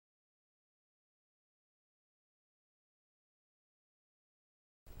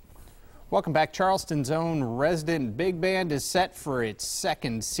Welcome back. Charleston's own resident big band is set for its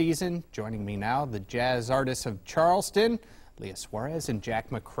second season. Joining me now, the jazz artists of Charleston, Leah Suarez and Jack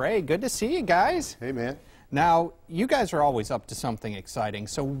McCrae. Good to see you guys. Hey, man. Now, you guys are always up to something exciting,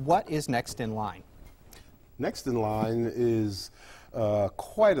 so what is next in line? Next in line is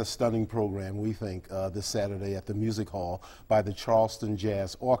quite a stunning program, we think, this Saturday at the Music Hall by the Charleston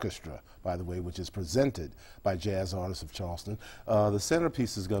Jazz Orchestra, by the way, which is presented by Jazz Artists of Charleston. The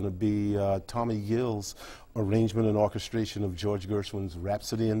centerpiece is going to be Tommy Gill's arrangement and orchestration of George Gershwin's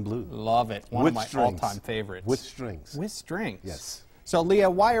Rhapsody in Blue. Love it. One of my all-time favorites. With strings. With strings. Yes. So, Leah,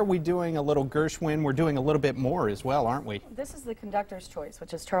 why are we doing a little Gershwin? We're doing a little bit more as well, aren't we? This is the conductor's choice,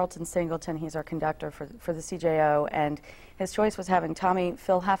 which is Charlton Singleton. He's our conductor for the CJO, and his choice was having Tommy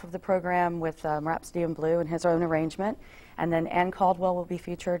fill half of the program with Rhapsody in Blue in his own arrangement, and then Ann Caldwell will be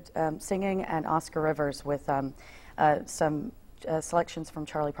featured singing, and Oscar Rivers with some selections from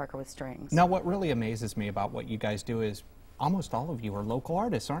Charlie Parker with strings. Now, what really amazes me about what you guys do is almost all of you are local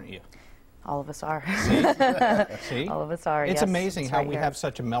artists, aren't you? All of us are. See? See? All of us are, It's yes, amazing how right we here. have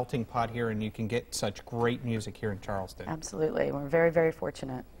such a melting pot here and you can get such great music here in Charleston. Absolutely. We're very, very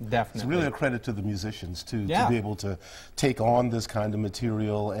fortunate. Definitely. It's really a credit to the musicians, too, Yeah. to be able to take on this kind of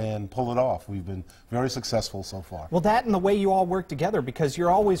material and pull it off. We've been very successful so far. Well, that and the way you all work together, because you're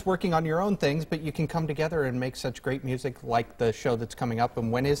always working on your own things, but you can come together and make such great music like the show that's coming up.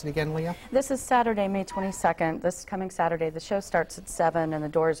 And when is it again, Leah? This is Saturday, May 22nd. This coming Saturday. The show starts at 7 and the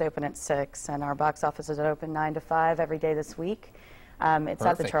doors open at 6, and our box office is open 9 to 5 every day this week. It's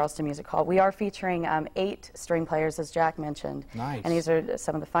at the Charleston Music Hall. We are featuring 8 string players, as Jack mentioned. Nice. And these are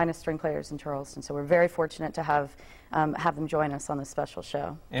some of the finest string players in Charleston, so we're very fortunate to have them join us on this special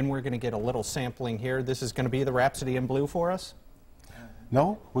show. And we're going to get a little sampling here. This is going to be the Rhapsody in Blue for us?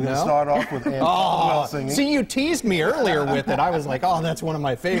 No? We're going to No? start off with Ann Caldwell singing. See, you teased me earlier with it. I was like, oh, that's one of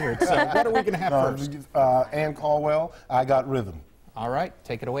my favorites. So what are we going to have first? Ann Caldwell, I Got Rhythm. All right,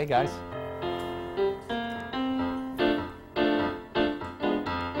 take it away, guys.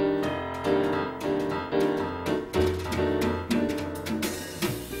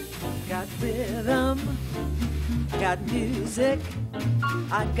 Got rhythm, got music,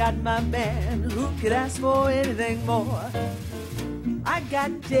 I got my band, who could ask for anything more? I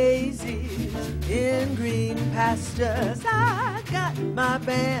got daisies in green pastures, I got my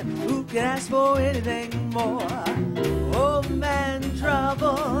band, who could ask for anything more? Old man trouble,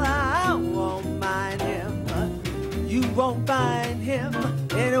 I won't mind him, you won't find him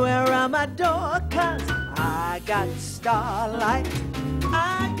anywhere around my door, 'cause I got starlight,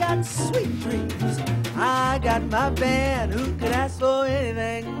 I got sweet dreams, I got my band, who could ask for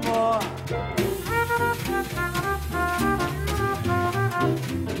anything more?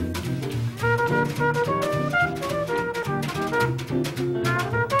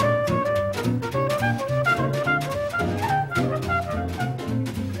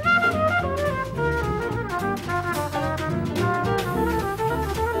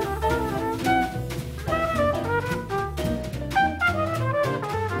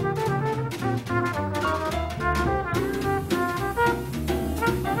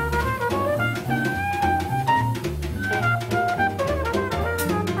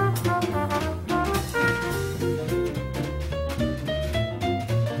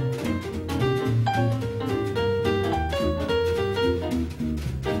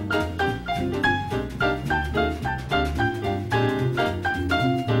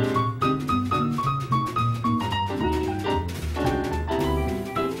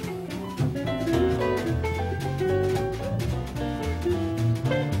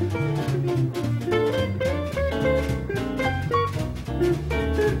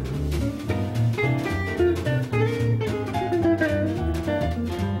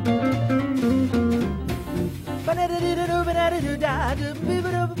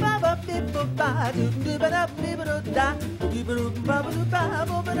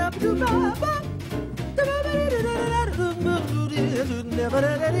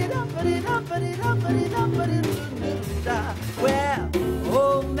 Well,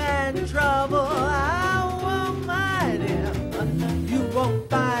 old man trouble, I won't mind him, you won't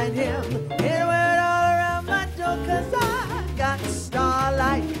find him anywhere all around my door, 'cause I got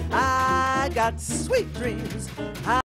starlight, I got sweet dreams.